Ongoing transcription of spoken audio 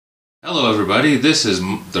Hello everybody, this is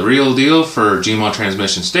The Real Deal for Gmod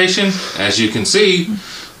Transmission Station. As you can see,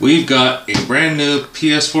 we've got a brand new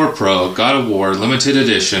PS4 Pro God of War Limited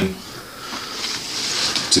Edition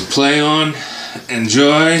to play on,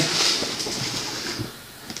 enjoy,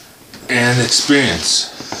 and experience.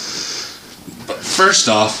 But first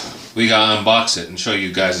off, we gotta unbox it and show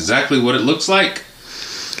you guys exactly what it looks like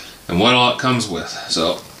and what all it comes with.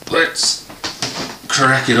 So let's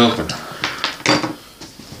crack it open.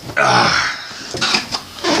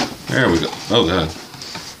 There we go. Oh god.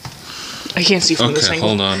 I can't see from this angle.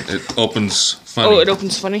 Hold on. It opens funny. Oh, it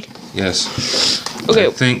opens funny? Yes. Okay.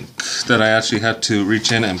 I think that I actually have to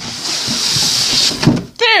reach in and...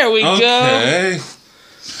 There we go. Okay.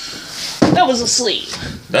 That was a sleeve.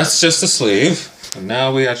 That's just a sleeve. And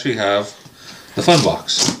now we actually have the fun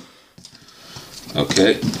box.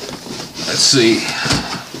 Okay. Let's see.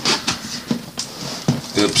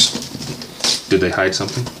 Oops. Did they hide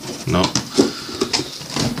something? No.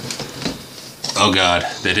 Oh god,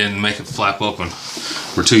 they didn't make it flap open.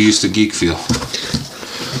 We're too used to Geek Feel.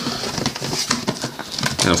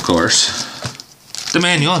 And of course, the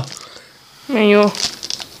manual. Manual.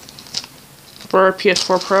 For our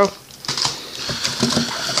PS4 Pro.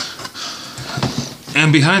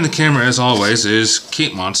 And behind the camera, as always, is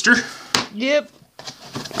Cape Monster. Yep.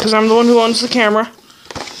 Because I'm the one who owns the camera.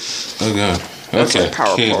 Oh god. That's Okay,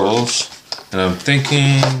 power cables. And I'm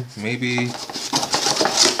thinking maybe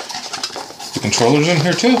the controller's in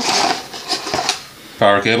here too.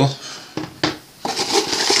 Power cable.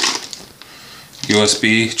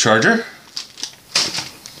 USB charger.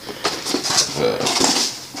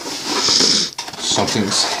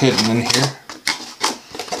 Something's hidden in here.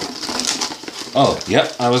 Oh,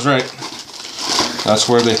 yep, I was right. That's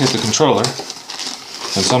where they hit the controller.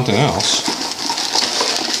 And something else.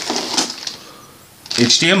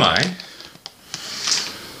 HDMI.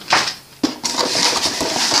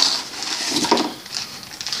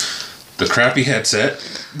 The crappy headset.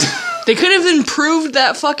 They could have improved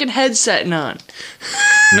that fucking headset none.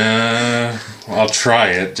 Nah, I'll try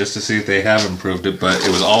it just to see if they have improved it, but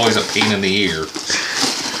it was always a pain in the ear.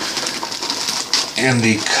 And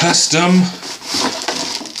the custom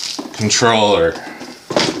controller.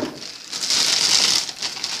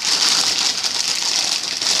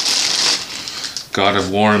 God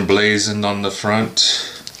of War emblazoned on the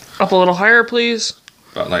front. Up a little higher, please.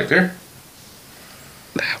 About like there.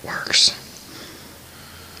 That works.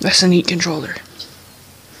 That's a neat controller.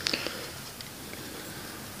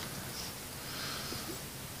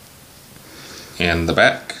 And the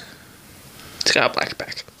back. It's got a black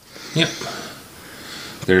back. Yep.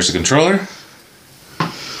 There's the controller.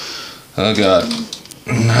 Oh god.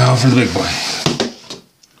 Now for the big boy.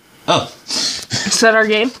 Oh. Is that our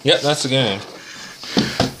game? Yep, that's the game.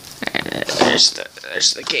 And there's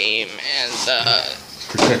the game and the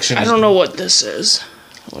Protection. I don't know what this is.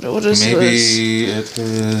 What is this? Maybe it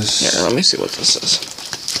is... Here, let me see what this is.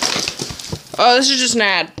 Oh, this is just an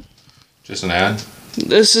ad. Just an ad?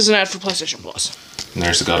 This is an ad for PlayStation Plus. And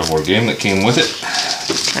there's the God of War game that came with it.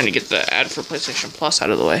 Trying to get the ad for PlayStation Plus out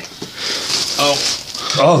of the way.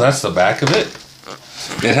 Oh, that's the back of it?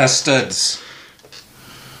 It has studs.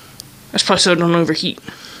 That's probably so it don't overheat.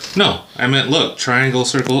 No, I meant look, triangle,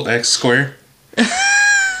 circle, X, square.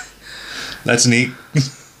 That's neat.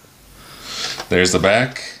 There's the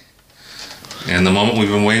back. And the moment we've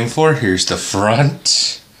been waiting for, here's the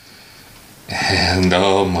front. And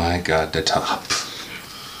oh my god, the top.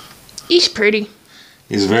 He's pretty.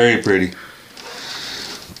 He's very pretty.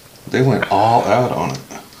 They went all out on it.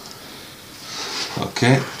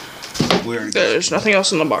 Okay. There's nothing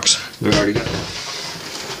else in the box. We already got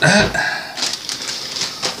that.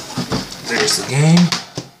 There's the game.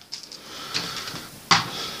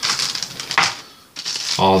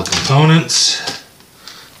 All the components.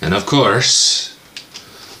 And of course,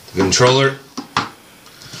 the controller,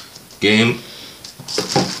 game,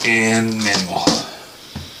 and manual.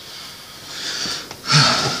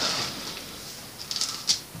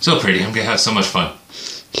 So pretty, I'm gonna have so much fun.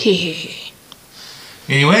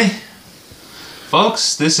 Anyway,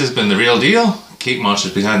 folks, this has been The Real Deal. Cape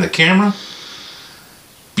Monster's behind the camera.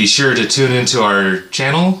 Be sure to tune into our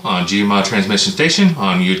channel on Gmod Transmission Station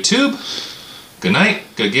on YouTube. Good night,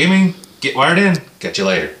 good gaming, get wired in, catch you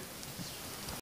later.